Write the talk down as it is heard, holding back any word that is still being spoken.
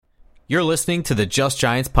You're listening to the Just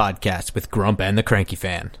Giants podcast with Grump and the Cranky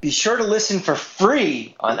Fan. Be sure to listen for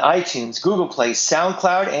free on iTunes, Google Play,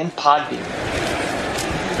 SoundCloud, and Podbean.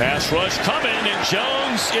 Pass rush coming, and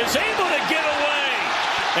Jones is able to get away.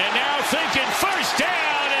 And now thinking first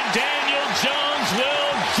down, and Daniel Jones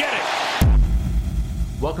will get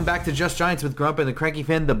it. Welcome back to Just Giants with Grump and the Cranky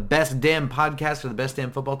Fan, the best damn podcast for the best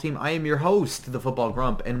damn football team. I am your host, the Football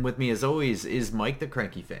Grump, and with me as always is Mike the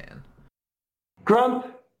Cranky Fan.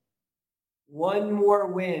 Grump, one more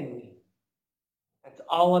win. That's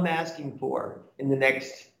all I'm asking for in the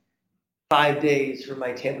next 5 days for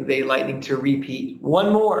my Tampa Bay Lightning to repeat.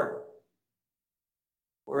 One more.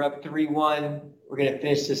 We're up 3-1. We're going to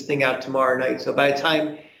finish this thing out tomorrow night. So by the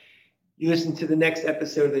time you listen to the next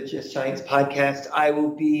episode of the Just Giants podcast, I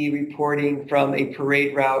will be reporting from a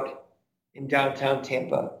parade route in downtown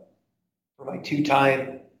Tampa for my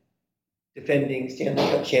two-time defending Stanley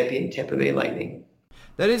Cup champion Tampa Bay Lightning.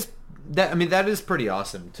 That is pretty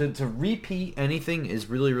awesome. To repeat anything is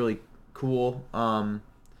really, really cool.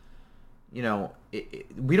 We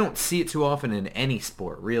don't see it too often in any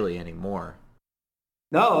sport really anymore.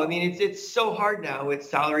 No, I mean, it's so hard now with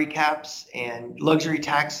salary caps and luxury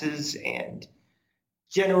taxes and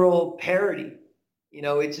general parity.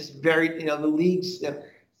 It's just very, the leagues, the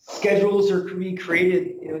schedules are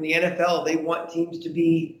recreated. In the NFL, they want teams to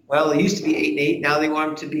be, they used to be 8-8. Now they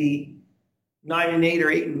want them to be 9-8 or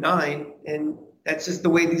 8-9. And that's just the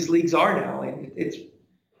way these leagues are now. And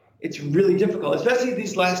it's really difficult, especially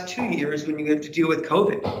these last 2 years when you have to deal with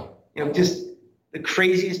COVID. Just the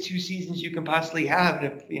craziest 2 seasons you can possibly have.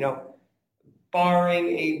 And barring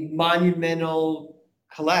a monumental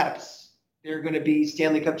collapse, they're going to be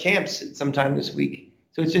Stanley Cup champs sometime this week.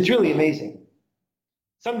 So it's really amazing.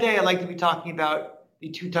 Someday I'd like to be talking about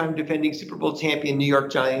the two-time defending Super Bowl champion New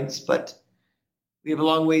York Giants, but we have a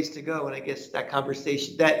long ways to go. And I guess that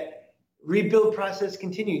conversation, that rebuild process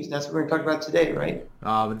continues. And that's what we're going to talk about today, right?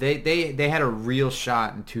 They had a real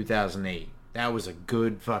shot in 2008. That was a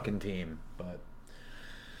good fucking team, but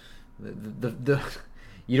the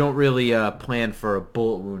you don't really plan for a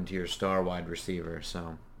bullet wound to your star wide receiver.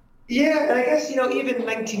 So yeah, and I guess even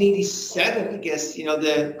 1987. I guess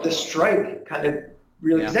the strike kind of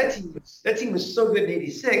really that team was so good in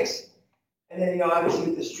 '86, and then obviously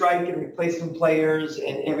with the strike and replacement players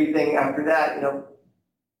and everything after that,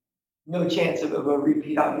 no chance of a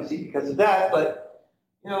repeat, obviously, because of that. But,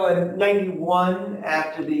 in 91,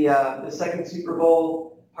 after the second Super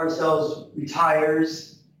Bowl, Parcells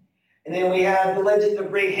retires. And then we have the legend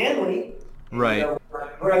of Ray Hanley. Right.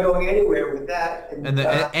 We're not going anywhere with that.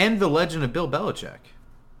 And the legend of Bill Belichick.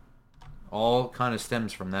 All kind of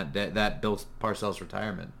stems from that Bill Parcells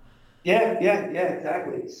retirement. Yeah,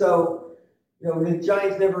 exactly. So, the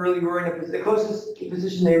Giants never really were in a position. The closest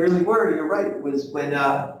position they really were, you're right, was when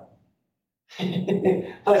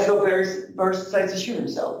Plaxico Burress decides to shoot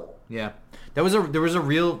himself. Yeah, there was a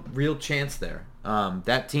real chance there.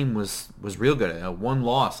 That team was real good. One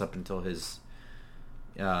loss up until his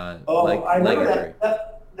I remember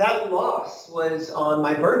that loss was on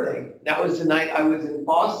my birthday. That was the night I was in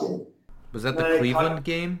Boston. Was that the Cleveland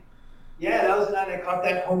game? Yeah, that was the night I caught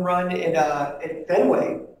that home run at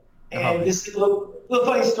Fenway. And this little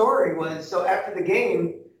funny story was, so after the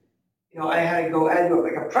game, I had to go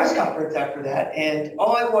like a press conference after that, and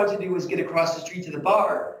all I wanted to do was get across the street to the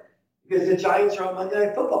bar because the Giants are on Monday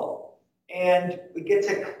Night Football. And we get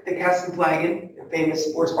to the Kastenflagen, the famous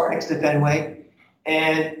sports bar next to Fenway,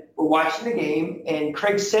 and we're watching the game, and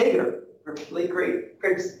Craig Sager, late great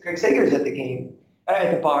Craig Sager's at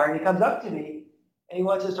the bar, and he comes up to me, and he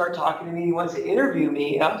wants to start talking to me, he wants to interview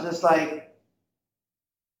me, and I was just like,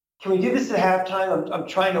 can we do this at halftime? I'm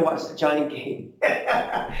trying to watch the Giant game.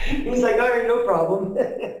 He's like, all right, no problem.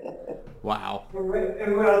 Wow. And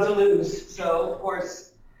we're on to lose. So, of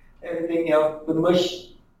course, everything, the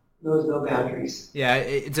mush knows no boundaries. Yeah,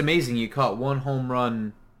 it's amazing. You caught one home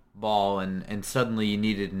run ball, and suddenly you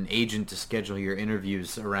needed an agent to schedule your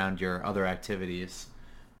interviews around your other activities.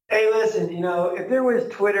 Hey, listen, if there was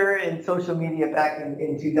Twitter and social media back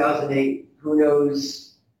in 2008, who knows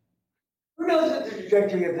what the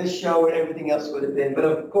trajectory of this show and everything else would have been. But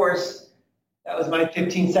of course, that was my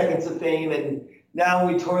 15 seconds of fame, and now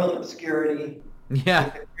we toil in obscurity.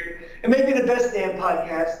 Yeah. It may be the best damn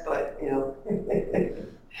podcast, but,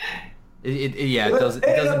 it doesn't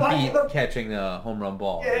beat catching the home run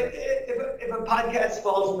ball. Yeah, if a podcast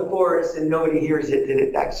falls in the forest and nobody hears it, then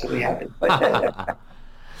it actually happened.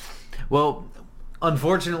 Well,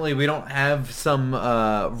 unfortunately, we don't have some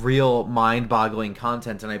real mind-boggling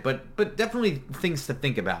content tonight, but definitely things to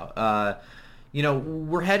think about.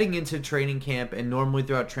 we're heading into training camp, and normally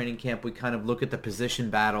throughout training camp we kind of look at the position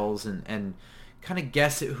battles and kind of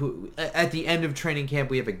guess who. At the end of training camp,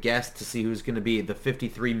 we have a guess to see who's going to be the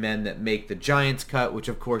 53 men that make the Giants cut, which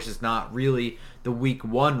of course is not really the Week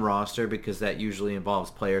 1 roster because that usually involves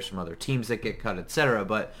players from other teams that get cut, etc.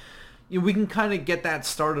 But we can kind of get that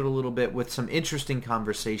started a little bit with some interesting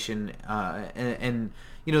conversation and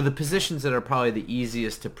the positions that are probably the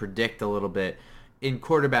easiest to predict a little bit in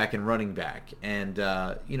quarterback and running back. And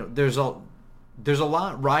there's a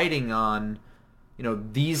lot riding on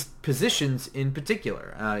these positions in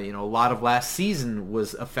particular. A lot of last season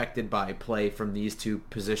was affected by play from these two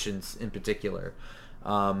positions in particular.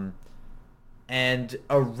 And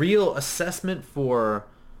a real assessment for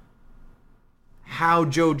how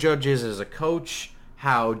Joe Judge is as a coach,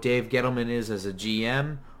 how Dave Gettleman is as a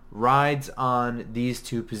GM, rides on these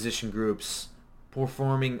two position groups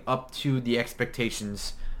performing up to the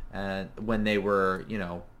expectations when they were,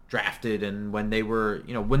 drafted and when they were,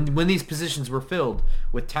 when these positions were filled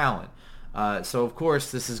with talent. So, of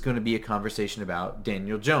course, this is going to be a conversation about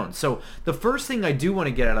Daniel Jones. So the first thing I do want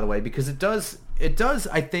to get out of the way, because it does,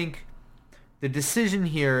 I think, the decision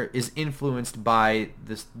here is influenced by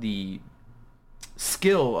the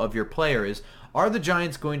skill of your player is, are the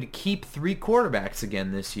Giants going to keep 3 quarterbacks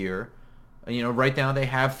again this year? Right now they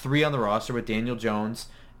have 3 on the roster with Daniel Jones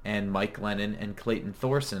and Mike Glennon and Clayton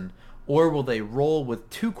Thorson. Or will they roll with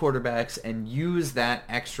 2 quarterbacks and use that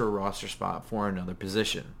extra roster spot for another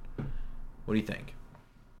position? What do you think?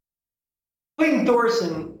 Clayton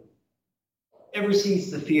Thorson ever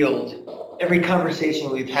sees the field. Every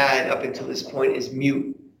conversation we've had up until this point is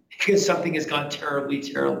mute because something has gone terribly,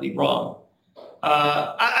 terribly wrong.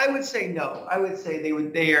 I would say no. I would say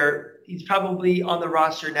he's probably on the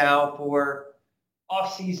roster now for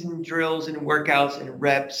off-season drills and workouts and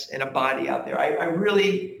reps and a body out there.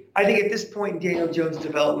 I think at this point in Daniel Jones'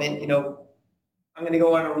 development, I'm going to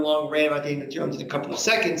go on a long rant about Daniel Jones in a couple of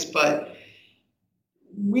seconds, but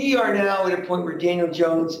we are now at a point where Daniel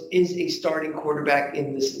Jones is a starting quarterback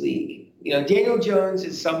in this league. Daniel Jones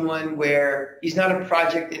is someone where he's not a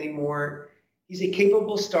project anymore. He's a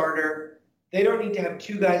capable starter. They don't need to have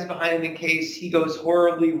 2 guys behind him in case he goes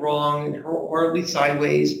horribly wrong and horribly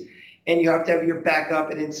sideways. And you have to have your backup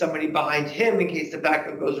and then somebody behind him in case the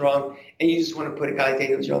backup goes wrong. And you just want to put a guy like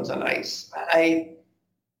Daniel Jones on ice.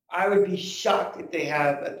 I would be shocked if they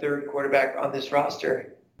have a 3rd quarterback on this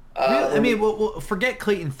roster. Really? Well, forget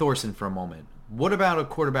Clayton Thorson for a moment. What about a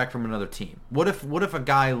quarterback from another team? What if a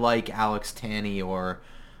guy like Alex Tanney or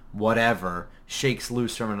whatever shakes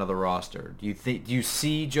loose from another roster? Do you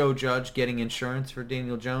see Joe Judge getting insurance for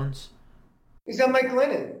Daniel Jones? He's got Mike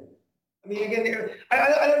Glennon. I mean, again,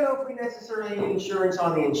 I don't know if we necessarily need insurance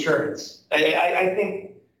on the insurance. I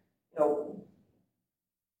think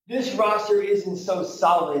this roster isn't so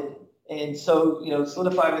solid and so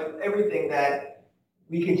solidified with everything that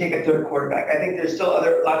we can take a 3rd quarterback. I think there's still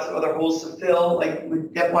lots of other holes to fill, like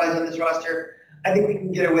with depth-wise on this roster. I think we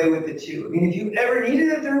can get away with it too. I mean, if you ever needed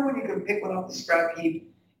a 3rd one, you can pick one off the scrap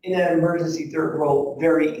heap in an emergency 3rd role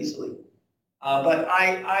very easily. But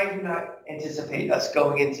I do not anticipate us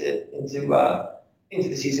going into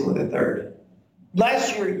the season with a 3rd.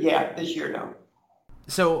 Last year, yeah. This year, no.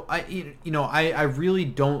 So I really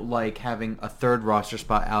don't like having a 3rd roster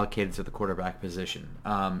spot allocated to the quarterback position.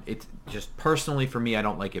 It's just personally for me, I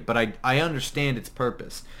don't like it, but I understand its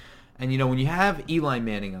purpose. And when you have Eli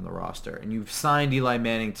Manning on the roster and you've signed Eli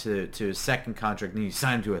Manning to his 2nd contract and you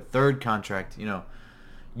sign him to a 3rd contract,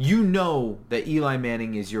 you know that Eli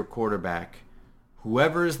Manning is your quarterback.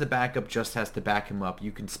 Whoever is the backup just has to back him up.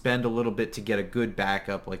 You can spend a little bit to get a good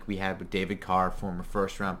backup like we had with David Carr, former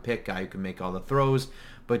 1st-round pick, guy who can make all the throws,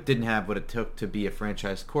 but didn't have what it took to be a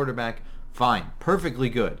franchise quarterback. Fine. Perfectly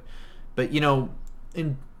good. But,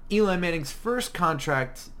 in Eli Manning's 1st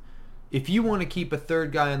contract, if you want to keep a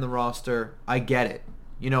 3rd guy on the roster, I get it.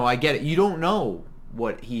 I get it. You don't know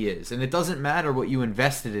what he is, and it doesn't matter what you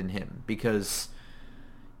invested in him because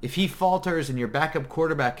if he falters and your backup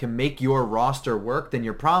quarterback can make your roster work, then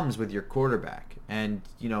your problem's with your quarterback. And,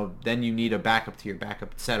 then you need a backup to your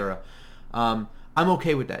backup, etc. I'm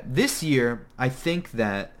okay with that. This year, I think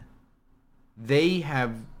that they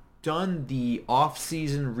have done the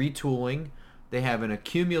off-season retooling. They have an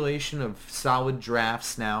accumulation of solid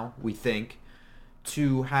drafts now, we think,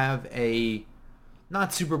 to have a,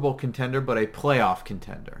 not Super Bowl contender, but a playoff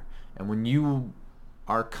contender. And when you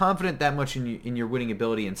are confident that much in your winning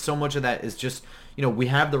ability, and so much of that is just, we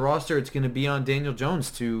have the roster, it's going to be on Daniel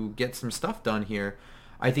Jones to get some stuff done here.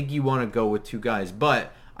 I think you want to go with 2 guys.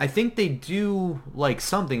 But I think they do like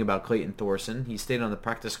something about Clayton Thorson. He stayed on the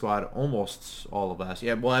practice squad almost all of last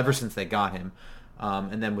year. Well, ever since they got him.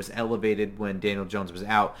 And then was elevated when Daniel Jones was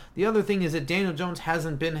out. The other thing is that Daniel Jones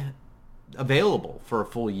hasn't been available for a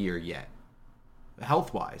full year yet,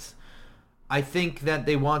 health-wise. I think that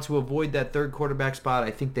they want to avoid that third quarterback spot.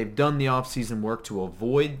 I think they've done the offseason work to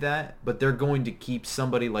avoid that, but they're going to keep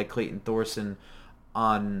somebody like Clayton Thorson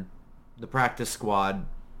on the practice squad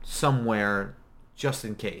somewhere just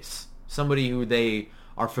in case. Somebody who they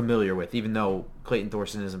are familiar with, even though Clayton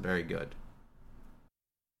Thorson isn't very good.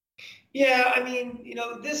 Yeah, I mean,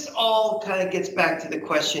 this all kind of gets back to the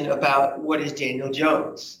question about what is Daniel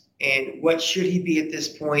Jones and what should he be at this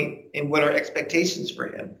point and what are expectations for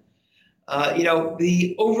him.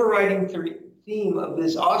 The overriding theme of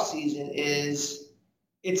this offseason is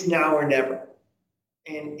it's now or never.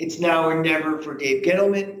 And it's now or never for Dave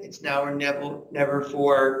Gettleman. It's now or never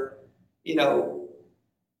for,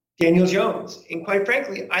 Daniel Jones. And quite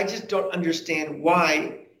frankly, I just don't understand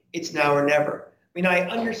why it's now or never. I mean, I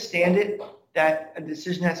understand it that a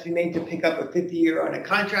decision has to be made to pick up a fifth year on a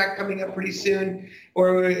contract coming up pretty soon,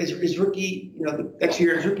 or his rookie, the next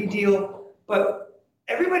year's rookie deal. But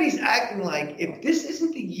everybody's acting like if this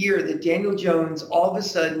isn't the year that Daniel Jones all of a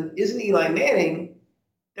sudden isn't Eli Manning,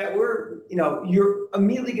 that you're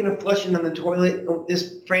immediately going to flush him down the toilet.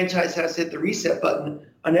 This franchise has to hit the reset button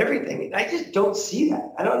on everything. And I just don't see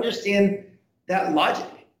that. I don't understand that logic.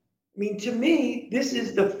 I mean, to me, this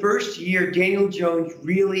is the first year Daniel Jones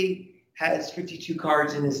really has 52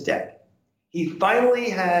 cards in his deck. He finally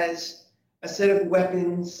has a set of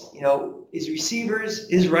weapons, his receivers,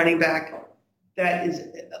 his running back, that is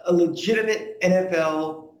a legitimate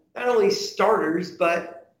NFL, not only starters,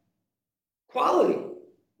 but quality. I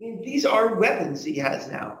mean, these are weapons he has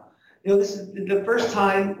now. This is the first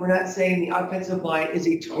time we're not saying the offensive line is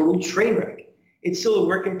a total train wreck. It's still a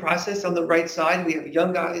work in process on the right side. We have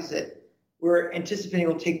young guys that we're anticipating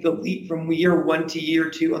will take the leap from year 1 to year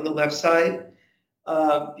 2 on the left side.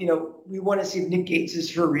 We want to see if Nick Gates is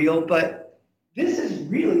for real, but this is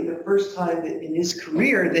really the first time that in his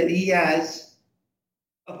career that he has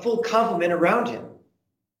a full complement around him.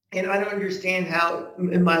 And I don't understand how,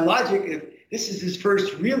 in my logic, if this is his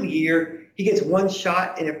first real year, he gets one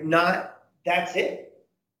shot, and if not, that's it.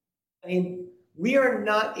 I mean, we are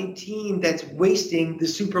not a team that's wasting the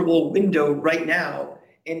Super Bowl window right now,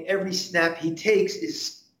 and every snap he takes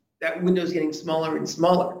is that window's getting smaller and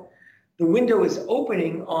smaller. The window is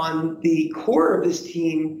opening on the core of this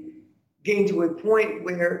team getting to a point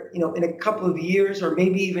where, in a couple of years or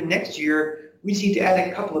maybe even next year, we just need to add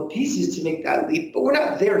a couple of pieces to make that leap, but we're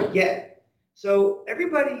not there yet. So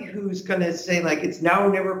everybody who's going to say like it's now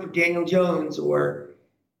or never for Daniel Jones, or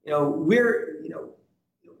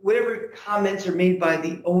whatever comments are made by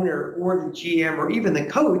the owner or the GM or even the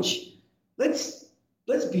coach, let's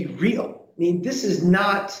be real. I mean, this is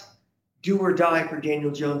not do or die for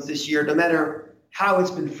Daniel Jones this year, no matter how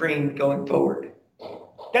it's been framed going forward.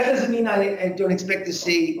 That doesn't mean I don't expect to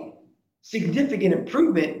see significant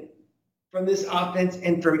improvement from this offense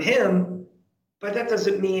and from him, but that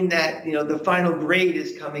doesn't mean that the final grade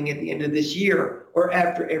is coming at the end of this year or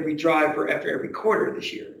after every drive or after every quarter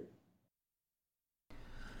this year.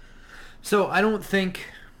 So I don't think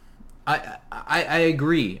I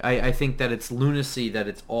agree. I think that it's lunacy that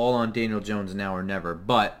it's all on Daniel Jones now or never,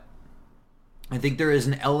 but I think there is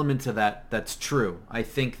an element to that that's true. I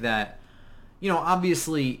think that,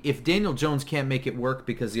 obviously if Daniel Jones can't make it work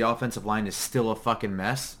because the offensive line is still a fucking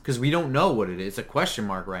mess, because we don't know what it is, a question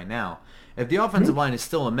mark right now. If the offensive line is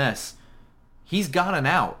still a mess, he's got an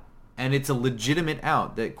out, and it's a legitimate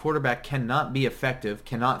out. That quarterback cannot be effective,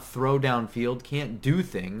 cannot throw downfield, can't do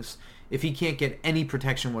things if he can't get any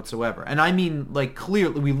protection whatsoever. And I mean, like,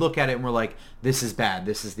 clearly we look at it and we're like, this is bad.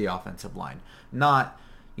 This is the offensive line. Not,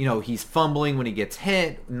 he's fumbling when he gets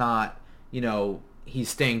hit. Not, he's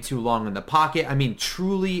staying too long in the pocket. I mean,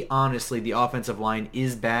 truly, honestly, the offensive line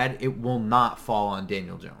is bad. It will not fall on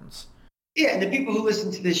Daniel Jones. Yeah, and the people who listen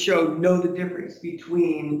to this show know the difference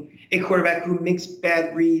between a quarterback who makes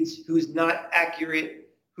bad reads, who's not accurate,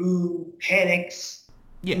 who panics,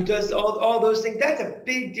 who does all those things. That's a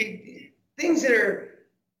big things that are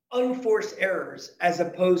unforced errors, as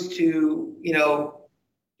opposed to,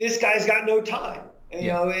 this guy's got no time.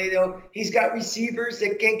 He's got receivers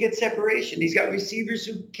that can't get separation. He's got receivers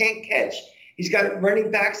who can't catch. He's got running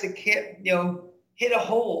backs that can't, hit a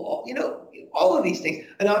hole. All of these things.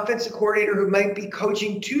 An offensive coordinator who might be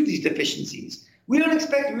coaching to these deficiencies. We don't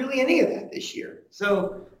expect really any of that this year.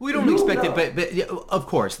 So we don't expect it, but of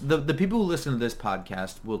course, the people who listen to this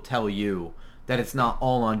podcast will tell you that it's not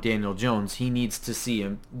all on Daniel Jones. He needs to see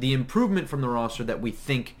the improvement from the roster that we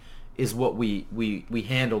think is what we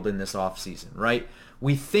handled in this offseason, right?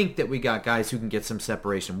 We think that we got guys who can get some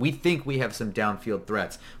separation. We think we have some downfield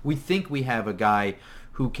threats. We think we have a guy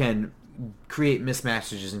who can create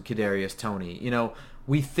mismatches in Kadarius Toney.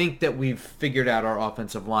 We think that we've figured out our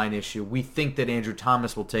offensive line issue. We think that Andrew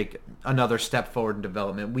Thomas will take another step forward in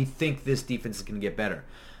development. We think this defense is going to get better.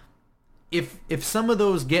 If some of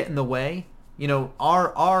those get in the way,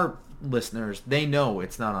 our listeners, they know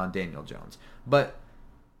it's not on Daniel Jones. But,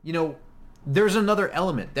 there's another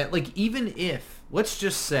element that, even if, let's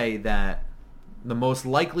just say that the most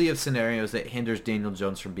likely of scenarios that hinders Daniel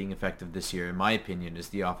Jones from being effective this year, in my opinion, is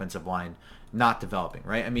the offensive line not developing,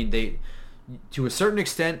 right? I mean, they, to a certain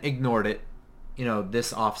extent, ignored it,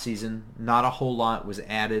 this offseason. Not a whole lot was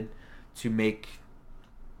added to make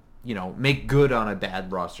good on a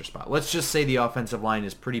bad roster spot. Let's just say the offensive line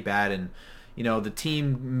is pretty bad and, the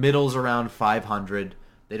team middles around 500.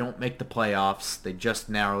 They don't make the playoffs. They just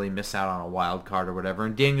narrowly miss out on a wild card or whatever.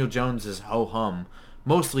 And Daniel Jones is ho-hum,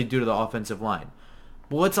 mostly due to the offensive line.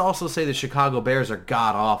 But let's also say the Chicago Bears are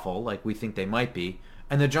god-awful, like we think they might be,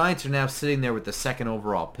 and the Giants are now sitting there with the second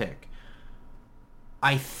overall pick.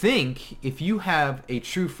 I think if you have a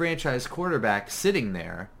true franchise quarterback sitting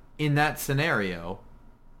there in that scenario,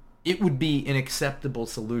 it would be an acceptable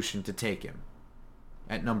solution to take him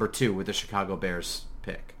at number 2 with the Chicago Bears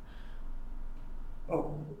pick.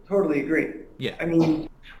 Oh, totally agree. Yeah. I mean,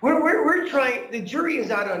 we're trying. The jury is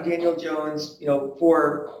out on Daniel Jones,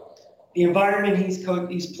 for the environment he's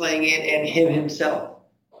playing in and him himself.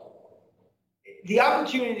 The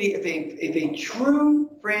opportunity, if a true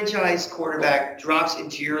franchise quarterback drops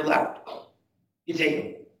into your lap, you take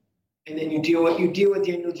him, and then you deal with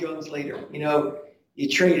Daniel Jones later. You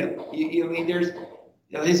trade him. There's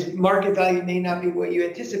his market value may not be what you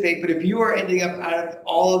anticipate, but if you are ending up out of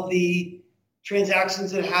all of the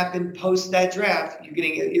transactions that happen post that draft, you're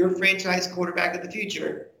getting your franchise quarterback of the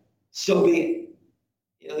future, so be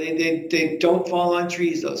it. They don't fall on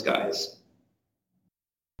trees, those guys.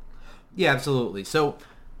 Yeah, absolutely. So,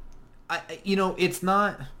 it's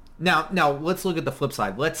not... Now, let's look at the flip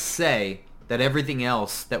side. Let's say that everything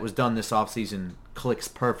else that was done this offseason clicks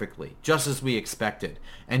perfectly, just as we expected,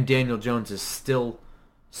 and Daniel Jones is still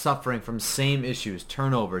suffering from same issues,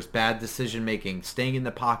 turnovers, bad decision-making, staying in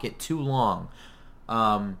the pocket too long.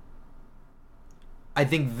 I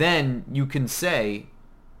think then you can say,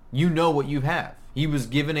 what you have. He was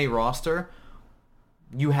given a roster.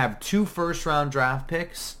 You have 2 first-round draft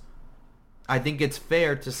picks. I think it's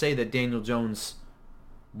fair to say that Daniel Jones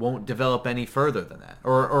won't develop any further than that,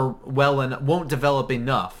 or won't develop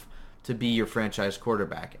enough to be your franchise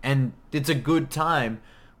quarterback. And it's a good time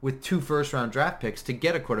with 2 first-round draft picks to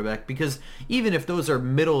get a quarterback, because even if those are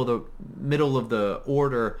middle of the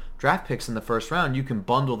order draft picks in the first round, you can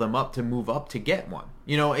bundle them up to move up to get one.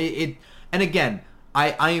 And again,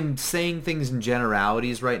 I am saying things in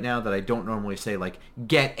generalities right now that I don't normally say, like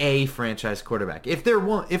get a franchise quarterback. If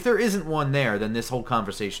there isn't one there, then this whole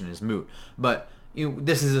conversation is moot. But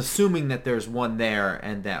this is assuming that there's one there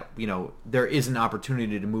and that, there is an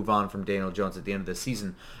opportunity to move on from Daniel Jones at the end of the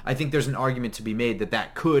season. I think there's an argument to be made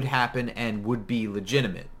that could happen and would be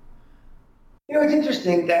legitimate. It's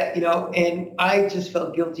interesting that, and I just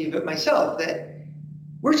felt guilty of it myself, that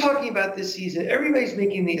we're talking about this season. Everybody's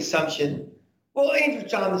making the assumption, well, Andrew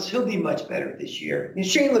Thomas, he'll be much better this year.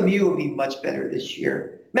 Shane Lemieux will be much better this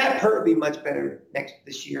year. Matt Pert will be much better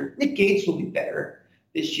this year. Nick Gates will be better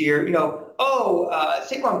this year.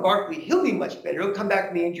 Saquon Barkley, he'll be much better. He'll come back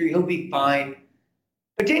from the injury. He'll be fine.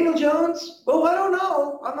 But Daniel Jones, well, I don't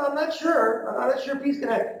know. I'm not sure. I'm not sure if he's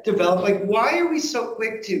going to develop. Why are we so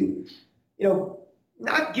quick to,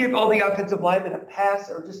 not give all the offensive linemen a pass,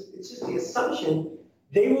 or it's just the assumption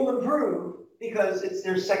they will improve because it's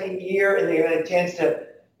their second year and they've had a chance to,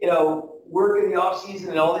 work in the offseason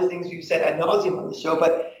and all these things we've said ad nauseum on the show.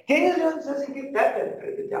 But Daniel Jones doesn't get that benefit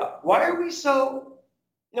of the doubt. Why are we so...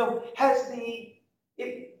 let me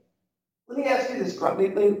ask you this, Grubb.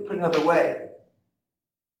 Let me put it another way.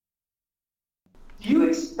 Do you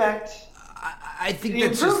expect... I think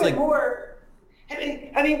that's just like... more...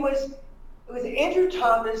 was Andrew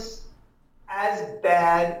Thomas as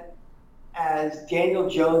bad as Daniel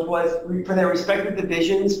Jones was for their respective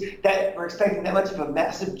divisions, that we're expecting that much of a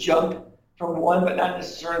massive jump from one but not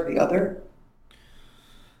necessarily the other?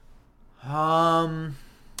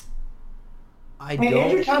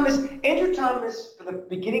 Andrew Thomas, for the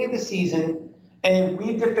beginning of the season, and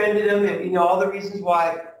we've defended him, and all the reasons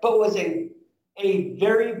why, but was a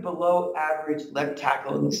very below average left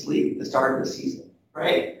tackle in this league at the start of the season,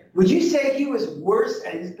 right? Would you say he was worse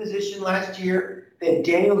at his position last year than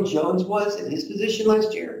Daniel Jones was at his position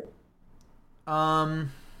last year? I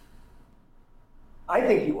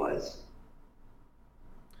think he was.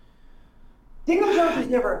 Daniel Jones was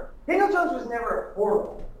never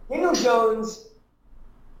horrible. Daniel Jones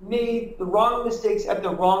made the wrong mistakes at the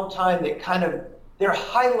wrong time that kind of, they're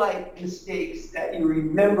highlight mistakes that you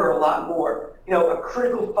remember a lot more. A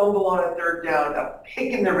critical fumble on a third down, a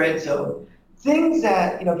pick in the red zone. Things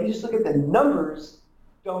that, if you just look at the numbers,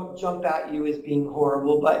 don't jump at you as being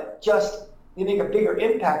horrible, but just they make a bigger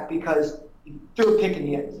impact because you threw a pick in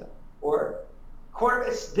the end zone. Or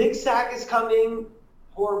big sack is coming,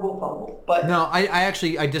 horrible fumble. But no,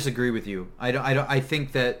 I disagree with you. I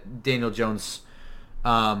think that Daniel Jones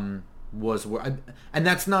was, and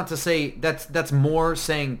that's not to say that's more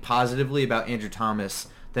saying positively about Andrew Thomas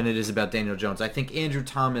than it is about Daniel Jones. I think Andrew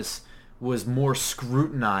Thomas was more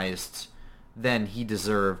scrutinized than he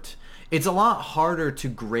deserved. It's a lot harder to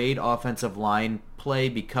grade offensive line play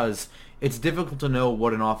because it's difficult to know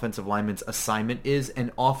what an offensive lineman's assignment is,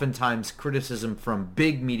 and oftentimes criticism from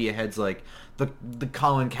big media heads like the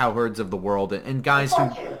Colin Cowherds of the world and guys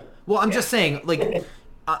who, well, I'm just saying, like,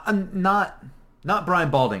 I'm not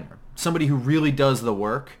Brian Baldinger, somebody who really does the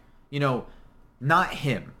work, not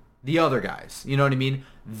him, the other guys, you know what I mean?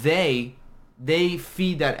 They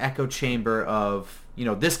feed that echo chamber of,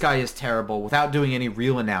 this guy is terrible without doing any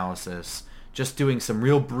real analysis, just doing some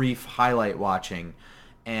real brief highlight watching.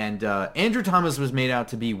 And Andrew Thomas was made out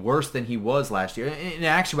to be worse than he was last year. In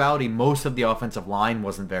actuality, most of the offensive line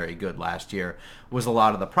wasn't very good last year, was a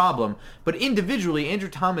lot of the problem. But individually, Andrew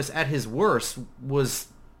Thomas at his worst was,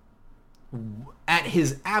 at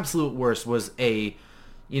his absolute worst, was a,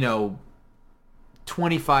 ranked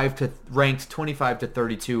 25 to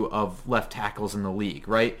 32 of left tackles in the league,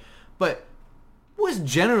 right? But was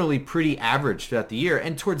generally pretty average throughout the year,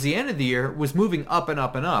 and towards the end of the year was moving up and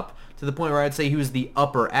up and up to the point where I'd say he was the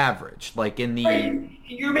upper average, like in the. Right.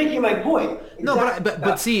 You're making my point. Exactly. No,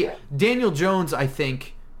 but see, Daniel Jones, I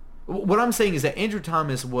think, what I'm saying is that Andrew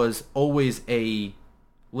Thomas was always a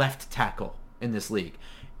left tackle in this league.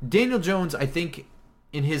 Daniel Jones, I think,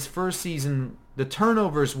 in his first season, the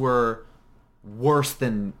turnovers were worse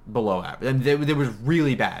than below average. And they was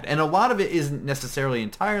really bad. And a lot of it isn't necessarily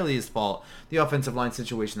entirely his fault. The offensive line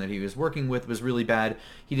situation that he was working with was really bad.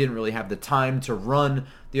 He didn't really have the time to run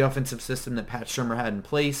the offensive system that Pat Shurmur had in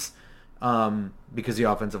place because the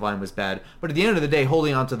offensive line was bad. But at the end of the day,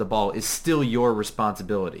 holding onto the ball is still your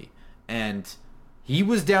responsibility. And he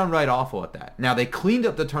was downright awful at that. Now, they cleaned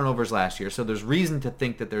up the turnovers last year, so there's reason to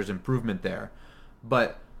think that there's improvement there.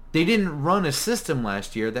 But they didn't run a system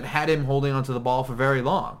last year that had him holding onto the ball for very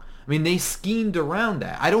long. I mean, they schemed around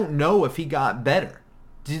that. I don't know if he got better.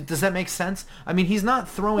 Does that make sense? I mean, he's not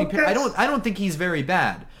throwing. I don't think he's very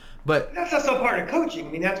bad. But that's also part of coaching.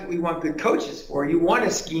 I mean, that's what we want good coaches for. You want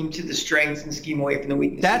to scheme to the strengths and scheme away from the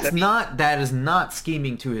weaknesses. That is not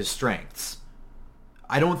scheming to his strengths.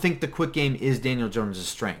 I don't think the quick game is Daniel Jones'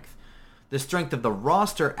 strength. The strength of the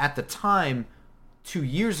roster at the time, 2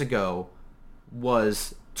 years ago,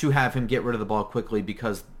 was to have him get rid of the ball quickly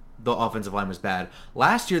because the offensive line was bad.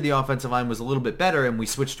 Last year, the offensive line was a little bit better, and we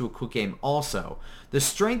switched to a quick game also. The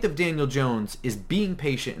strength of Daniel Jones is being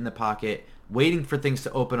patient in the pocket, waiting for things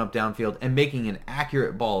to open up downfield, and making an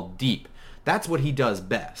accurate ball deep. That's what he does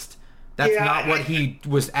best. That's not what he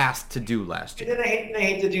was asked to do last year. And then I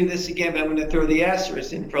hate to do this again, but I'm going to throw the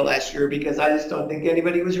asterisk in for last year because I just don't think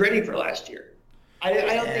anybody was ready for last year. I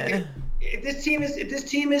don't think if this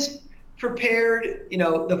team is prepared,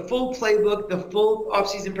 the full playbook, the full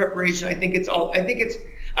offseason preparation, I don't think it's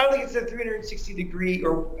a 360-degree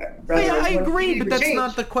or rather. Yeah, I agree, but that's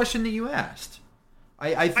not the question that you asked.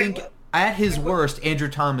 I think at his worst, Andrew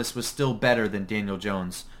Thomas was still better than Daniel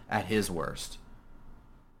Jones at his worst.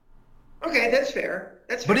 Okay, that's fair.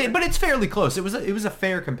 But it's fairly close. It was a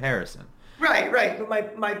fair comparison. Right.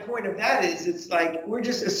 But my point of that is, it's like we're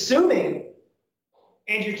just assuming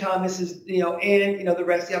Andrew Thomas is, and the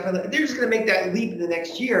rest of the offense, they're just going to make that leap in the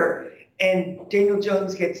next year, and Daniel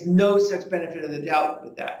Jones gets no such benefit of the doubt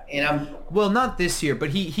with that. And well, not this year,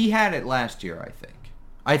 but he had it last year.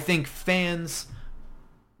 I think fans,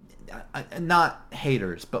 not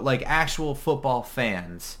haters, but like actual football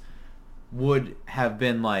fans, would have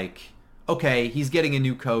been like, okay, he's getting a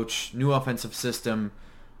new coach, new offensive system.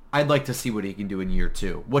 I'd like to see what he can do in year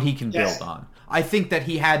 2, what he can build on. I think that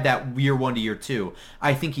he had that year 1 to year 2.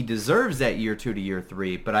 I think he deserves that year 2 to year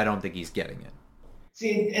 3, but I don't think he's getting it.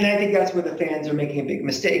 See, and I think that's where the fans are making a big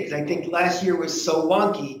mistake, because I think last year was so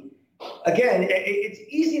wonky. Again, it's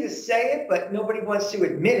easy to say it, but nobody wants to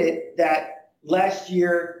admit it, that last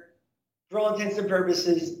year, for all intents and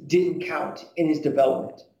purposes, didn't count in his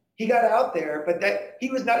development. He got out there, but that he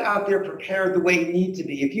was not out there prepared the way he needed to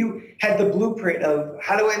be. If you had the blueprint of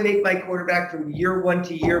how do I make my quarterback from year 1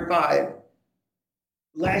 to year 5,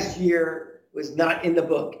 last year was not in the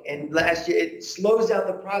book. And last year, it slows down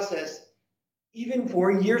the process even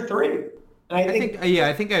for year 3. And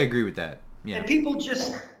I think I agree with that. Yeah. And people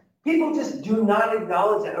just do not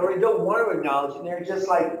acknowledge that, or they don't want to acknowledge it. And they're just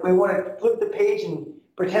like, we want to flip the page and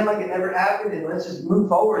pretend like it never happened, and let's just move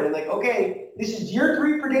forward. And like, okay, this is year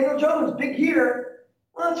 3 for Daniel Jones, big year.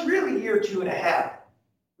 Well, it's really year 2.5. I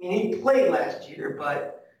mean, he played last year,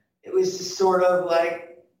 but it was just sort of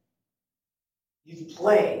like he's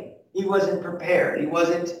playing. He wasn't prepared. He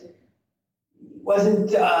wasn't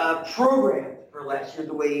programmed for last year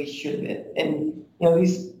the way he should have been. And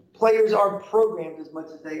these players are programmed as much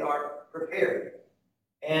as they are prepared.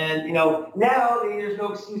 And, now there's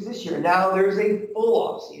no excuse this year. Now there's a full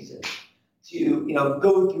off season to,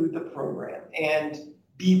 go through the program and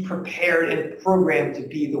be prepared and programmed to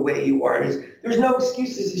be the way you are. There's no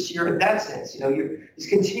excuses this year in that sense. There's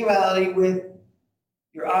continuality with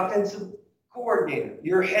your offensive coordinator,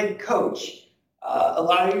 your head coach, a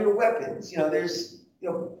lot of your weapons. There's,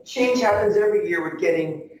 change happens every year with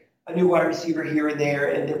getting a new wide receiver here and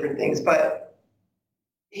there and different things. But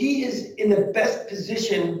he is in the best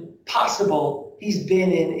position possible he's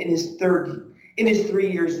been in his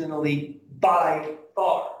 3 years in the league by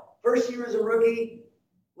far. First year as a rookie,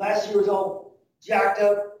 last year was all jacked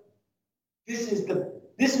up. This is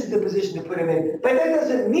the position to put him in. But that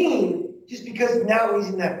doesn't mean just because now he's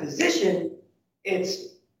in that position,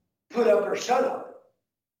 it's put up or shut up.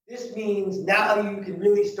 This means now you can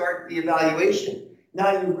really start the evaluation.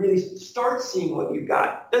 Now you really start seeing what you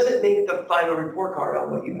got. Doesn't make the final report card on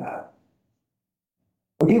what you have.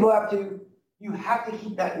 And you have to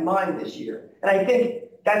keep that in mind this year. And I think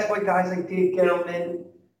that's what guys like Dave Gettleman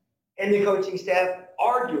and the coaching staff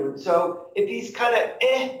are doing. So if he's kind of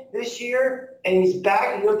this year and he's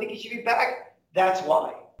back and you don't think he should be back, that's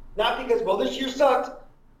why. Not because, this year sucked.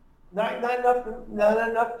 Not enough.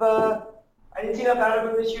 I didn't see enough out of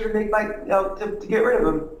him this year to make to get rid of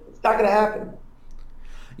him. It's not going to happen.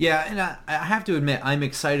 Yeah, and I have to admit, I'm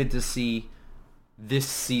excited to see this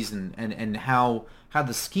season and how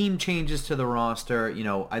the scheme changes to the roster.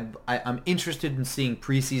 I'm interested in seeing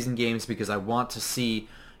preseason games because I want to see,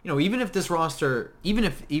 even if this roster, even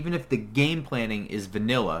if the game planning is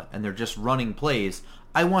vanilla and they're just running plays,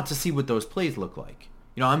 I want to see what those plays look like.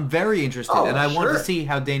 I'm very interested, and I want to see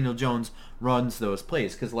how Daniel Jones runs those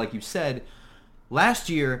plays because, like you said, last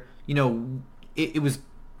year, it was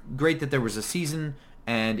great that there was a season.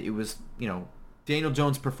 And it was, Daniel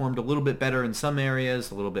Jones performed a little bit better in some areas,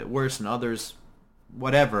 a little bit worse in others,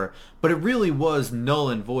 whatever. But it really was null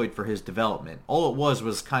and void for his development. All it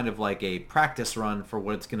was kind of like a practice run for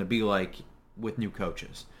what it's going to be like with new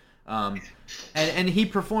coaches. And he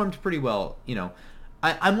performed pretty well.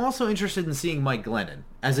 I'm also interested in seeing Mike Glennon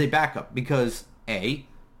as a backup because, A,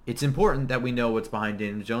 it's important that we know what's behind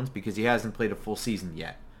Daniel Jones because he hasn't played a full season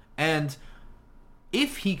yet. And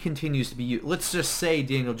if he continues to be, let's just say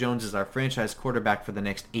Daniel Jones is our franchise quarterback for the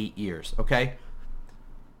next 8 years, okay?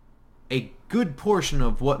 A good portion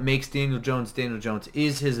of what makes Daniel Jones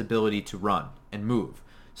is his ability to run and move.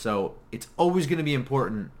 So it's always going to be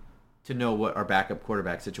important to know what our backup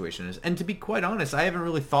quarterback situation is. And to be quite honest, I haven't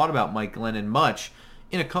really thought about Mike Glennon much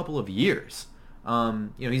in a couple of years.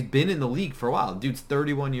 He's been in the league for a while. Dude's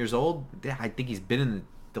 31 years old. I think he's been in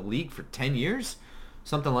the league for 10 years,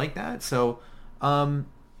 something like that. So I'm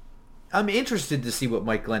interested to see what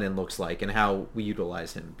Mike Glennon looks like and how we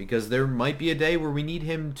utilize him because there might be a day where we need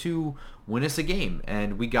him to win us a game,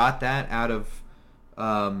 and we got that out of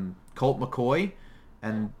Colt McCoy,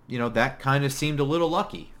 and that kind of seemed a little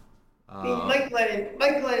lucky. Mike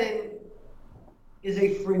Glennon is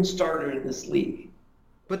a fringe starter in this league,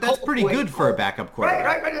 but that's pretty good for a backup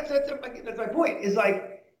quarterback. Right. That's my point. Is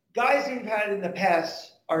like guys we've had in the past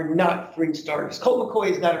are not fringe starters. Colt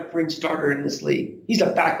McCoy is not a fringe starter in this league. He's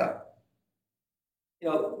a backup.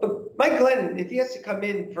 But Mike Glennon, if he has to come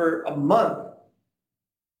in for a month,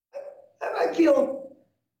 I feel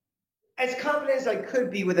as confident as I could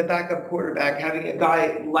be with a backup quarterback having a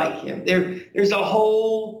guy like him. There's a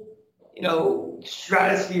whole,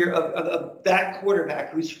 stratosphere of that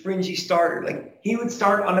quarterback who's fringy starter. Like he would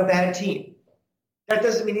start on a bad team. That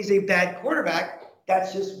doesn't mean he's a bad quarterback.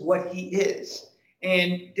 That's just what he is.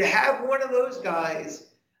 And to have one of those guys,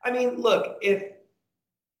 look, if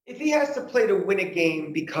he has to play to win a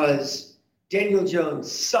game because Daniel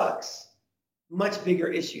Jones sucks, much bigger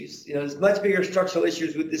issues. There's much bigger structural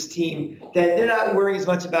issues with this team that they're not worrying as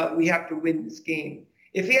much about we have to win this game.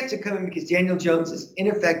 If he has to come in because Daniel Jones is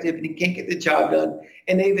ineffective and he can't get the job done,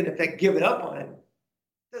 and they've in effect given up on him,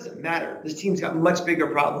 it doesn't matter. This team's got much bigger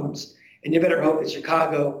problems, and you better hope that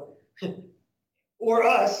Chicago or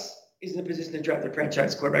us is in a position to draft a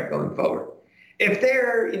franchise quarterback going forward. If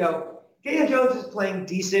they're, Daniel Jones is playing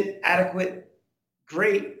decent, adequate,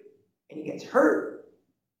 great, and he gets hurt,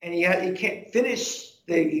 and he can't finish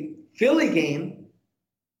the Philly game,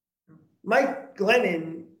 Mike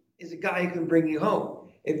Glennon is a guy who can bring you home.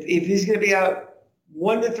 If he's going to be out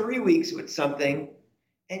 1 to 3 weeks with something,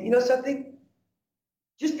 and you know something?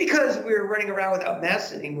 Just because we're running around without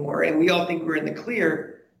masks anymore and we all think we're in the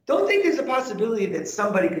clear, don't think there's a possibility that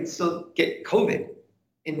somebody could still get COVID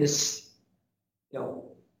in this,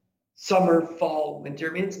 summer, fall, winter.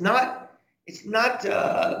 I mean, it's not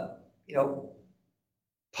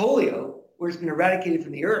polio where it's been eradicated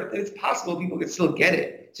from the earth. It's possible people could still get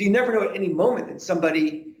it. So you never know at any moment that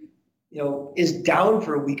somebody is down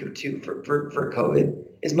for a week or two for COVID,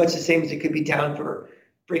 as much the same as it could be down for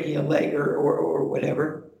breaking a leg or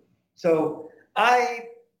whatever. So I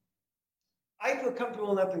feel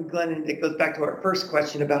comfortable enough in Glennon. It goes back to our first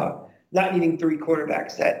question about not needing 3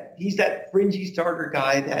 quarterbacks, that he's that fringy starter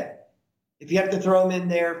guy that if you have to throw him in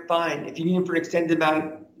there, fine. If you need him for an extended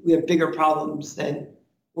amount, we have bigger problems than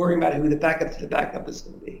worrying about who the backup to the backup is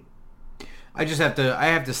going to be. I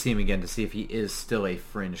have to see him again to see if he is still a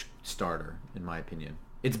fringe starter, in my opinion.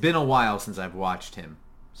 It's been a while since I've watched him,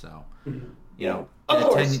 so, 10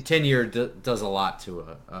 year does a lot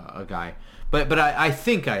to a guy. But I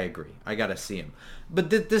think I agree. I got to see him. But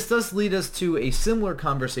this does lead us to a similar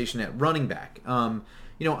conversation at running back.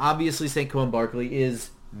 Obviously Saquon Barkley is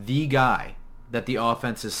the guy that the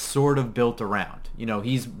offense is sort of built around.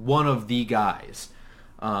 He's one of the guys.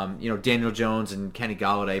 Daniel Jones and Kenny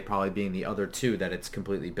Golladay probably being the other two that it's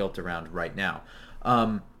completely built around right now.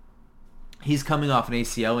 He's coming off an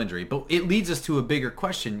ACL injury, but it leads us to a bigger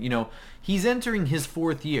question. He's entering his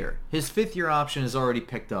 4th year. His 5th year option is already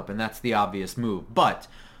picked up, and that's the obvious move. But,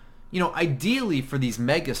 ideally for these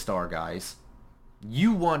megastar guys,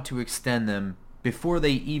 you want to extend them before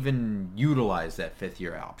they even utilize that 5th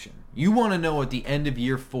year option. You want to know at the end of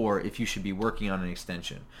year 4 if you should be working on an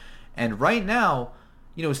extension. And right now,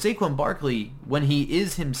 Saquon Barkley, when he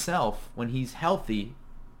is himself, when he's healthy,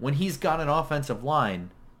 when he's got an offensive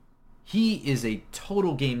line, he is a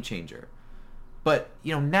total game changer. But,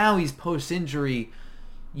 now he's post-injury,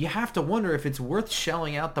 you have to wonder if it's worth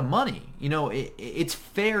shelling out the money. It's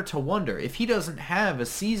fair to wonder. If he doesn't have a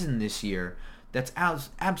season this year that's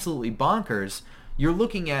absolutely bonkers, you're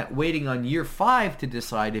looking at waiting on year 5 to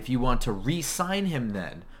decide if you want to re-sign him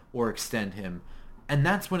then or extend him. And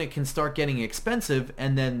that's when it can start getting expensive,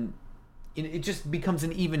 and then it just becomes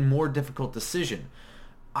an even more difficult decision.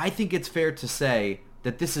 I think it's fair to say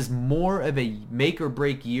that this is more of a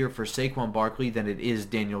make-or-break year for Saquon Barkley than it is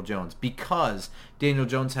Daniel Jones, because Daniel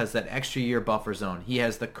Jones has that extra year buffer zone. He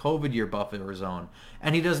has the COVID year buffer zone,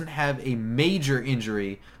 and he doesn't have a major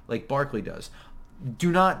injury like Barkley does.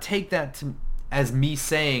 Do not take that as me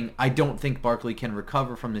saying I don't think Barkley can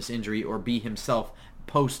recover from this injury or be himself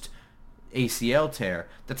post ACL tear.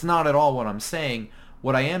 That's not at all what I'm saying.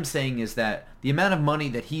 What I am saying is that the amount of money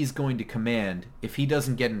that he's going to command if he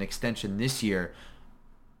doesn't get an extension this year,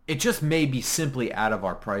 it just may be simply out of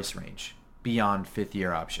our price range beyond 5th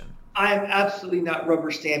year option. I am absolutely not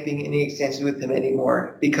rubber stamping any extension with him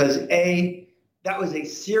anymore because A, that was a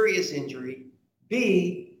serious injury.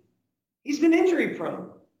 B, he's been injury prone.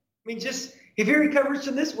 I mean, just if he recovers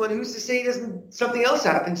from this one, who's to say something else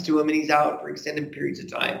happens to him and he's out for extended periods of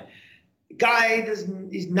time? Guy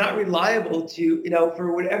he's not reliable to,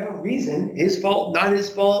 for whatever reason, his fault, not his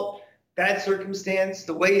fault, bad circumstance,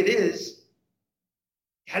 the way it is,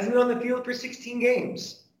 hasn't been on the field for 16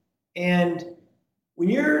 games. And when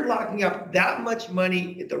you're locking up that much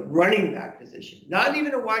money at the running back position, not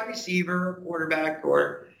even a wide receiver, quarterback,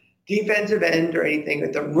 or defensive end or anything,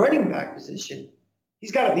 at the running back position,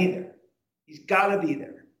 he's got to be there. He's got to be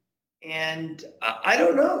there. And I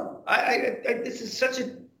don't know. This is such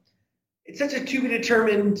a to be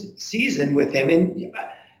determined season with him. And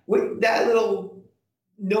with that little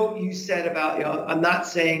note you said about, I'm not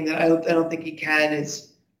saying that I don't think he can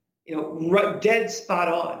is, dead spot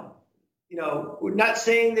on. We're not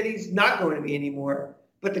saying that he's not going to be anymore,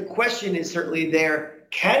 but the question is certainly there.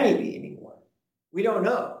 Can he be anymore? We don't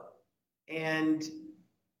know. And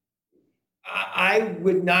I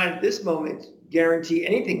would not at this moment guarantee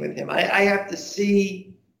anything with him. I have to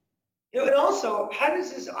see, and also, how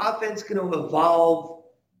does this offense going to evolve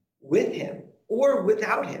with him or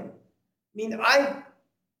without him? I mean, I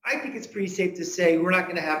think it's pretty safe to say we're not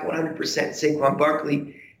going to have 100% Saquon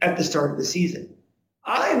Barkley at the start of the season.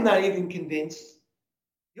 I'm not even convinced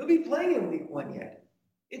he'll be playing in week 1 yet.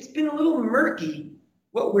 It's been a little murky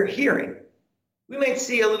what we're hearing. We might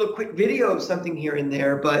see a little quick video of something here and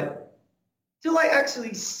there, but till I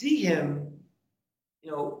actually see him,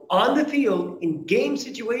 on the field in game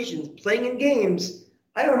situations, playing in games,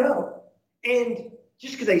 I don't know. And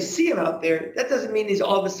just because I see him out there, that doesn't mean he's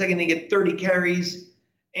all of a sudden going to get 30 carries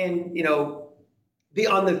and, be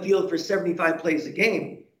on the field for 75 plays a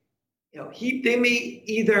game. They may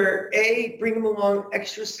either A, bring him along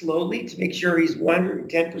extra slowly to make sure he's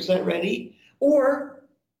 110% ready, or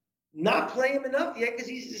not play him enough yet because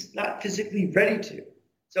he's just not physically ready to.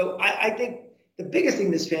 So I think the biggest thing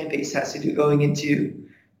this fan base has to do going into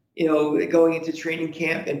training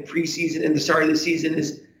camp and preseason and the start of the season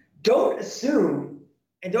is don't assume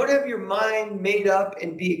and don't have your mind made up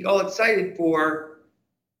and be all excited for,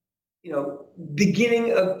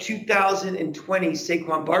 beginning of 2020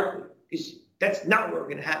 Saquon Barkley, because that's not what we're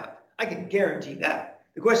going to have. I can guarantee that.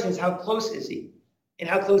 The question is, how close is he? And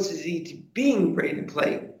how close is he to being ready to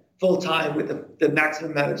play full time with the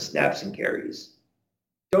maximum amount of snaps and carries?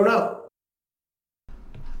 Don't know.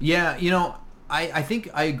 Yeah, I think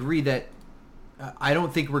I agree that I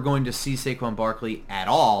don't think we're going to see Saquon Barkley at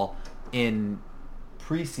all in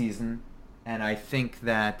preseason, and I think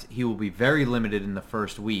that he will be very limited in the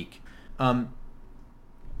first week.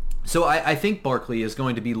 So I think Barkley is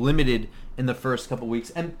going to be limited in the first couple weeks,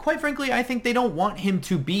 and quite frankly, I think they don't want him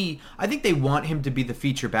to be. I think they want him to be the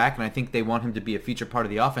feature back, and I think they want him to be a feature part of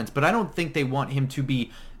the offense. But I don't think they want him to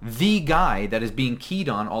be the guy that is being keyed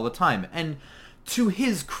on all the time. And to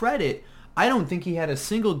his credit, I don't think he had a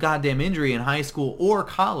single goddamn injury in high school or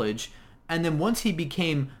college. And then once he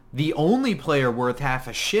became the only player worth half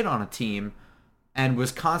a shit on a team and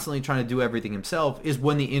was constantly trying to do everything himself is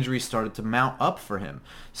when the injuries started to mount up for him.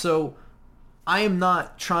 So I am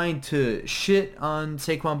not trying to shit on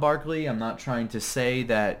Saquon Barkley. I'm not trying to say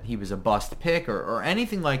that he was a bust pick or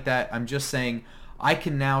anything like that. I'm just saying I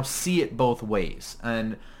can now see it both ways.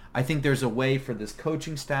 And I think there's a way for this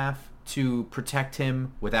coaching staff to protect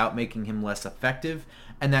him without making him less effective,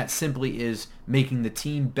 and that simply is making the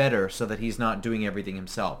team better so that he's not doing everything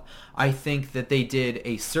himself. I think that they did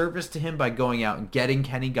a service to him by going out and getting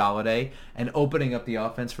Kenny Golladay and opening up the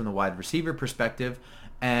offense from the wide receiver perspective,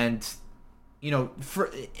 and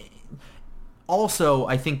also,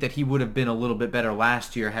 I think that he would have been a little bit better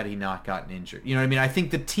last year had he not gotten injured. You know what I mean? I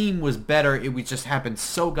think the team was better. It was just happened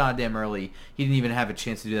so goddamn early. He didn't even have a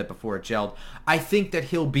chance to do that before it gelled. I think that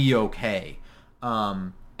he'll be okay.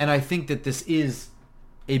 And I think that this is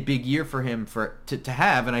a big year for him to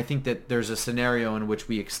have. And I think that there's a scenario in which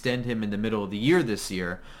we extend him in the middle of the year this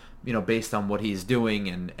year, based on what he's doing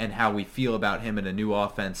and how we feel about him in a new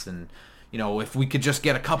offense and, if we could just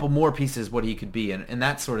get a couple more pieces, what he could be, and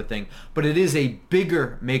that sort of thing. But it is a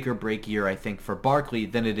bigger make-or-break year, I think, for Barkley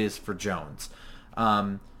than it is for Jones.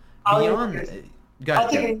 I'll take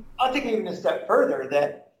it even a step further,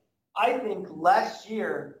 that I think last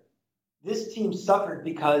year this team suffered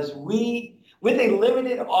because with a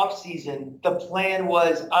limited offseason, the plan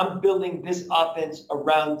was, I'm building this offense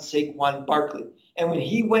around Saquon Barkley. And when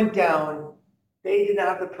he went down, they didn't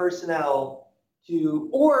have the personnel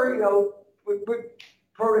with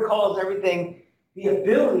protocols, everything, the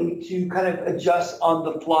ability to kind of adjust on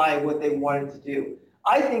the fly what they wanted to do.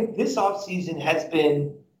 I think this offseason has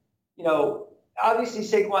been, obviously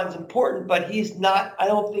Saquon's important, but he's not, I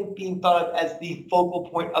don't think, being thought of as the focal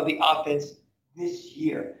point of the offense this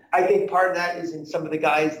year. I think part of that is in some of the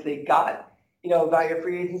guys they got, via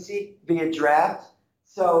free agency, via draft.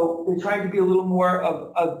 So they're trying to be a little more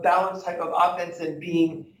of a balanced type of offense than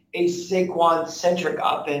being a Saquon-centric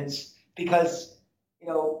offense, because,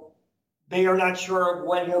 they are not sure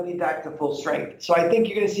when he'll be back to full strength. So I think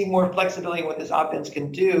you're going to see more flexibility in what this offense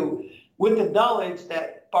can do, with the knowledge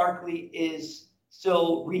that Barkley is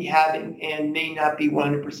still rehabbing and may not be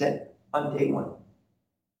 100% on day one.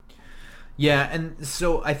 Yeah, and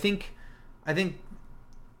so I think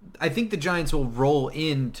the Giants will roll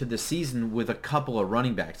into the season with a couple of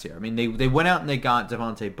running backs here. I mean, they went out and they got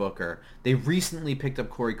Devontae Booker. They recently picked up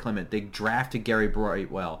Corey Clement. They drafted Gary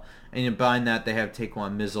Brightwell. And behind that, they have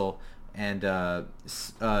Taquan Mizzle and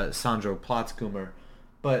Sandro Platzkummer.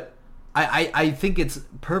 But I think it's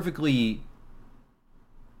perfectly...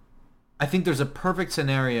 I think there's a perfect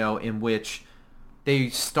scenario in which they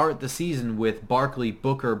start the season with Barkley,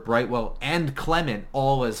 Booker, Brightwell, and Clement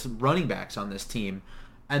all as running backs on this team,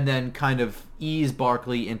 and then kind of ease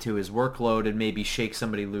Barkley into his workload and maybe shake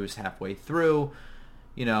somebody loose halfway through,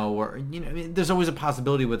 there's always a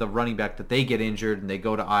possibility with a running back that they get injured and they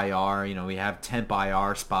go to IR. We have temp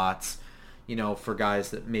IR spots, for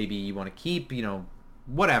guys that maybe you want to keep,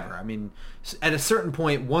 whatever. I mean, at a certain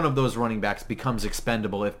point, one of those running backs becomes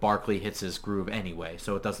expendable if Barkley hits his groove anyway,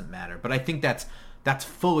 so it doesn't matter. But I think that's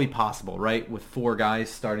fully possible, right, with 4 guys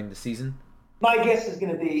starting the season? My guess is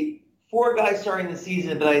going to be 4 guys starting the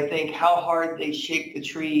season, but I think how hard they shake the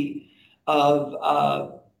tree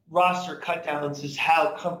of roster cutdowns is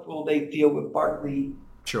how comfortable they feel with Barkley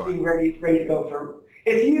being ready to go for.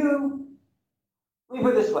 Let me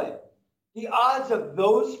put it this way. The odds of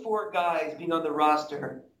those 4 guys being on the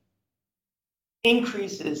roster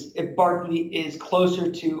increases if Barkley is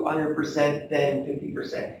closer to 100% than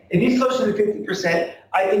 50%. If he's closer to 50%,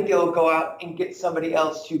 I think they'll go out and get somebody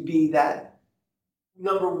else to be that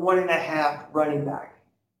number 1.5 running back.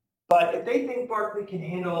 But if they think Barkley can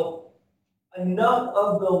handle enough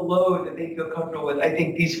of the load that they feel comfortable with, I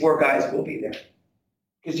think these 4 guys will be there.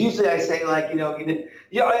 Because usually I say,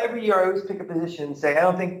 every year I always pick a position and say, I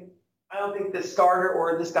don't think the starter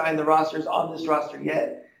or this guy in the roster is on this roster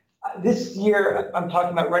yet. This year I'm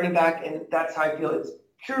talking about running back, and that's how I feel. It's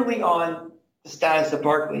purely on the status of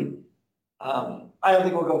Barkley. I don't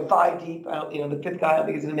think we'll go 5 deep. The 5th guy I don't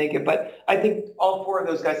think is going to make it, but I think all 4 of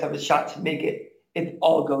those guys have a shot to make it if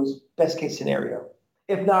all goes best case scenario.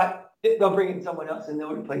 If not, they'll bring in someone else and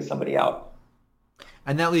they'll replace somebody out.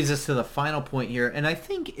 And that leads us to the final point here, and I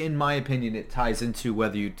think, in my opinion, it ties into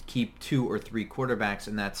whether you keep 2 or 3 quarterbacks,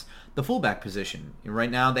 and that's the fullback position. Right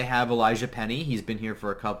now they have Elijah Penny. He's been here for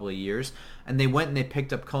a couple of years, and they went and they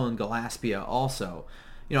picked up Cullen Gillespie also.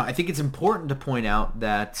 I think it's important to point out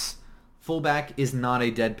that fullback is not a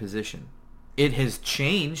dead position. It has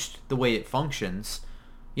changed the way it functions.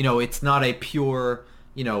 It's not a pure,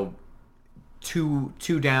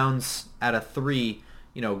 two downs out of 3,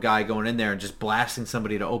 guy going in there and just blasting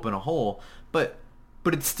somebody to open a hole. But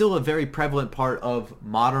it's still a very prevalent part of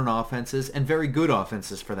modern offenses and very good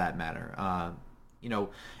offenses for that matter.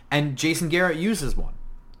 And Jason Garrett uses one.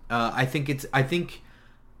 I think that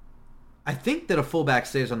a fullback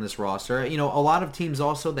stays on this roster. A lot of teams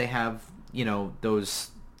also, they have,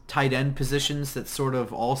 those tight end positions that sort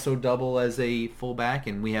of also double as a fullback,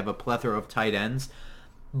 and we have a plethora of tight ends.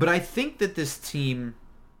 But I think that this team,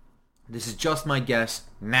 this is just my guess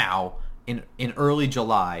now, in early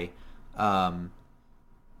July,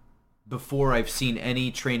 before I've seen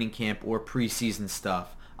any training camp or preseason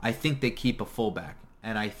stuff, I think they keep a fullback.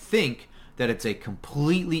 And I think that it's a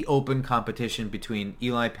completely open competition between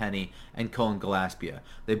Eli Penny and Cullen Gillespie.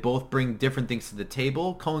 They both bring different things to the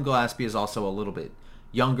table. Cullen Gillespie is also a little bit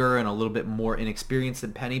younger and a little bit more inexperienced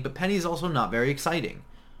than Penny, but Penny is also not very exciting.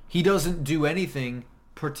 He doesn't do anything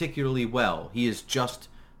particularly well. He is just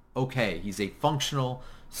okay. He's a functional,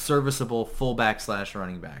 serviceable fullback /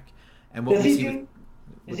 running back. And what is he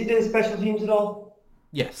doing special teams at all?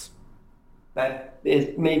 Yes. That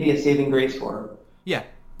is maybe a saving grace for him.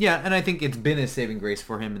 Yeah, and I think it's been a saving grace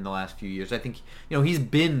for him in the last few years. I think, he's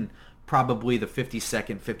been probably the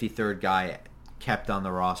 52nd, 53rd guy kept on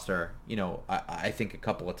the roster, I think a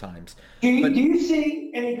couple of times. Do you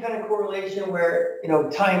see any kind of correlation where,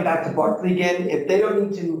 tying back to Barkley again, if they don't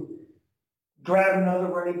need to grab another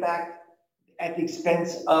running back at the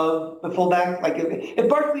expense of the fullback? Like if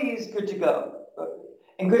Barkley is good to go,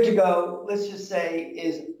 let's just say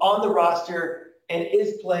is on the roster and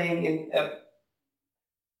is playing in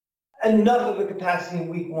enough of a capacity in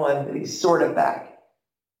week 1 that he's sort of back.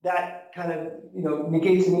 That kind of,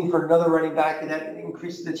 negates the need for another running back, and that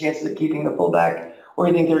increases the chances of keeping the fullback. Or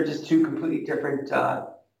you think they're just 2 completely different,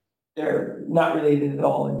 they're not related at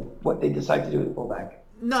all in what they decide to do with the fullback?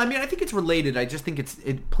 No, I think it's related. I just think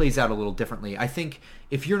it plays out a little differently. I think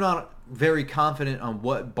if you're not very confident on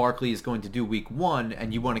what Barkley is going to do week 1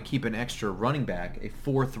 and you want to keep an extra running back, a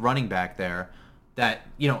 4th running back there, that,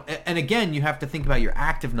 and again, you have to think about your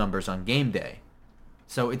active numbers on game day.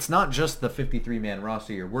 So it's not just the 53-man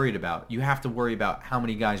roster you're worried about. You have to worry about how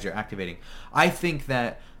many guys you're activating. I think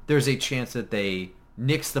that there's a chance that they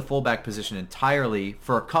nix the fullback position entirely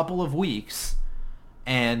for a couple of weeks,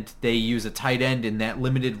 and they use a tight end in that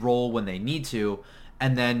limited role when they need to,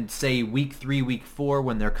 and then say week 3, week 4,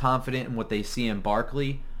 when they're confident in what they see in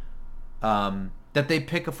Barkley, that they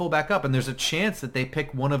pick a fullback up, and there's a chance that they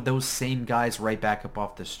pick one of those same guys right back up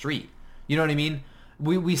off the street. You know what I mean?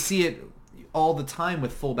 We see it all the time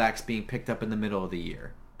with fullbacks being picked up in the middle of the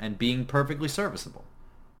year and being perfectly serviceable.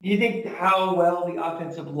 Do you think how well the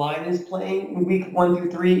offensive line is playing in week 1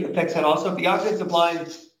 through 3 affects that also? If the offensive line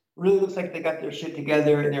really looks like they got their shit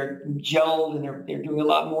together and they're gelled and they're doing a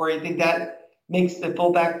lot more, you think that makes the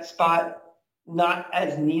fullback spot not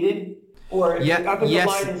as needed? Or if the offensive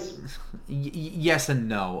line is... Yes and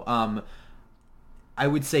no. I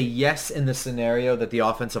would say yes in the scenario that the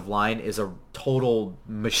offensive line is a total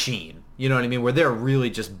machine. You know what I mean? Where they're really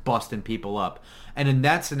just busting people up. And in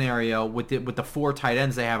that scenario, with the 4 tight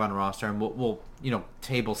ends they have on roster, and we'll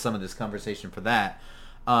table some of this conversation for that.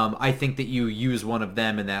 I think that you use one of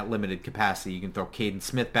them in that limited capacity. You can throw Caden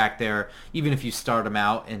Smith back there, even if you start him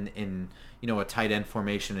out in a tight end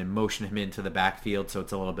formation and motion him into the backfield so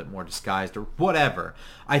it's a little bit more disguised or whatever.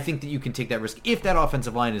 I think that you can take that risk if that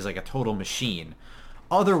offensive line is like a total machine.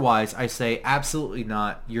 Otherwise, I say absolutely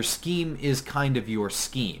not. Your scheme is kind of your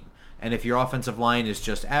scheme. And if your offensive line is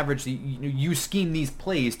just average, you scheme these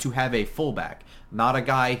plays to have a fullback, not a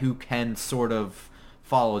guy who can sort of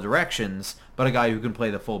follow directions, but a guy who can play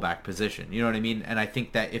the fullback position. You know what I mean? And I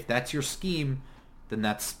think that if that's your scheme, then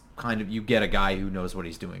that's kind of, you get a guy who knows what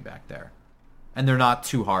he's doing back there. And they're not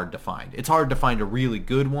too hard to find. It's hard to find a really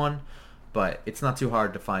good one, but it's not too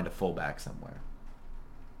hard to find a fullback somewhere.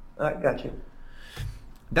 I got you.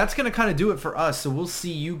 That's going to kind of do it for us. So we'll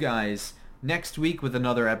see you guys next week with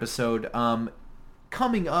another episode.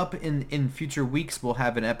 Coming up in future weeks, we'll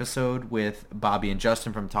have an episode with Bobby and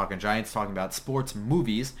Justin from Talking Giants talking about sports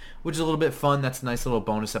movies, which is a little bit fun. That's a nice little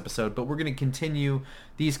bonus episode. But we're going to continue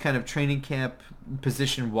these kind of training camp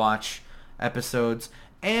position watch episodes.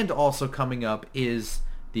 And also coming up is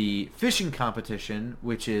the fishing competition,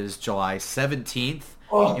 which is July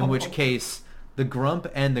 17th, in which case the Grump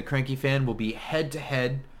and the Cranky Fan will be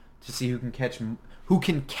head-to-head to see who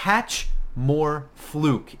can catch more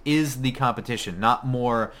fluke is the competition. Not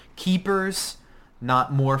more keepers,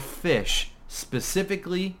 not more fish.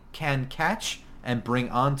 Specifically, can catch and bring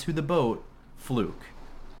onto the boat fluke.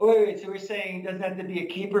 Wait, so we're saying it doesn't have to be a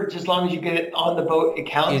keeper, just as long as you get it on the boat, it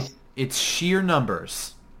counts? It's sheer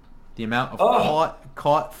numbers. The amount of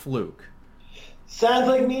caught fluke. Sounds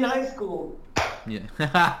like me in high school. Yeah.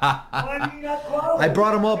 Why are you not qualified? I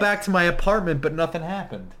brought them all back to my apartment, but nothing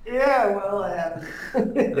happened. Yeah, well, it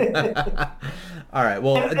happened. All right.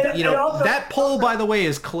 Well, and also, that poll, by the way,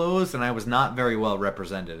 is closed, and I was not very well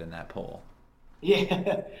represented in that poll.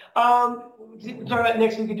 Yeah. Talking about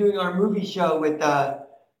next week, doing our movie show with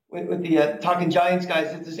the Talking Giants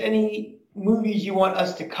guys. If there's any movies you want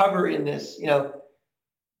us to cover in this,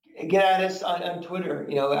 get at us on Twitter.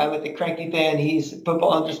 I'm with the Cranky Fan. He's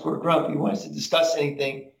football_grump. You want us to discuss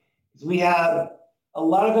anything? We have a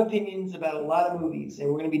lot of opinions about a lot of movies, and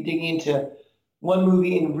we're going to be digging into one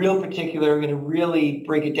movie in real particular. We're going to really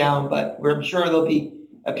break it down, but I'm sure there'll be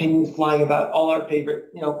opinions flying about all our favorite,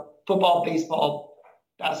 football, baseball,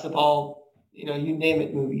 basketball, you name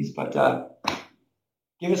it, movies. But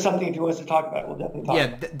give us something if you want us to talk about it. We'll definitely talk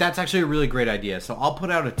about it. That's actually a really great idea. So I'll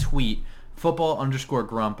put out a tweet,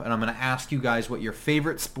 football_grump, and I'm going to ask you guys what your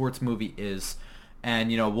favorite sports movie is. And,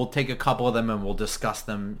 we'll take a couple of them and we'll discuss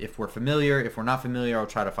them if we're familiar. If we're not familiar, I'll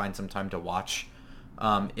try to find some time to watch.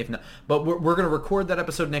 If not, but we're going to record that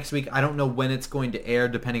episode next week. I don't know when it's going to air,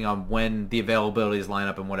 depending on when the availabilities line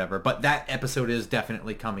up and whatever. But that episode is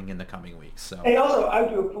definitely coming in the coming weeks. So. And also, I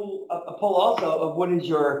would do a poll also of what is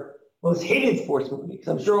your most hated sports movie. Because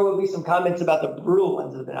I'm sure there will be some comments about the brutal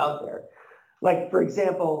ones that have been out there. Like, for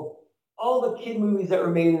example, all the kid movies that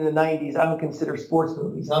were made in the 90s, I don't consider sports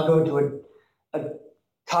movies. I'll go into a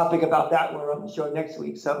topic about that when we're on the show next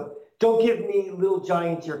week. So don't give me Little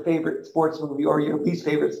Giants your favorite sports movie or your least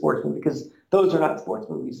favorite sports movie, because those are not sports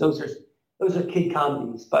movies. Those are kid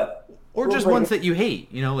comedies. Or just ones that you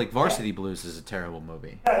hate. Like Varsity Blues is a terrible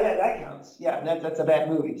movie. Yeah, that counts. Yeah, that's a bad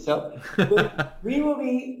movie. So we will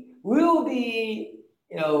be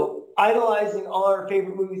idolizing all our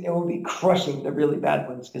favorite movies, and we'll be crushing the really bad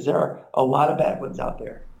ones, because there are a lot of bad ones out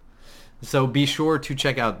there. So be sure to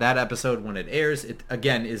check out that episode when it airs. It,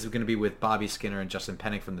 again, is going to be with Bobby Skinner and Justin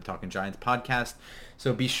Pennick from the Talking Giants podcast.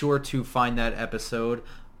 So be sure to find that episode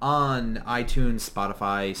on iTunes,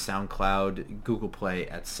 Spotify, SoundCloud, Google Play,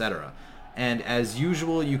 etc. And as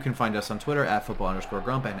usual, you can find us on Twitter at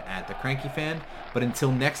football_grump and at the Cranky Fan. But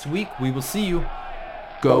until next week, we will see you.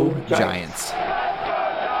 Go Giants.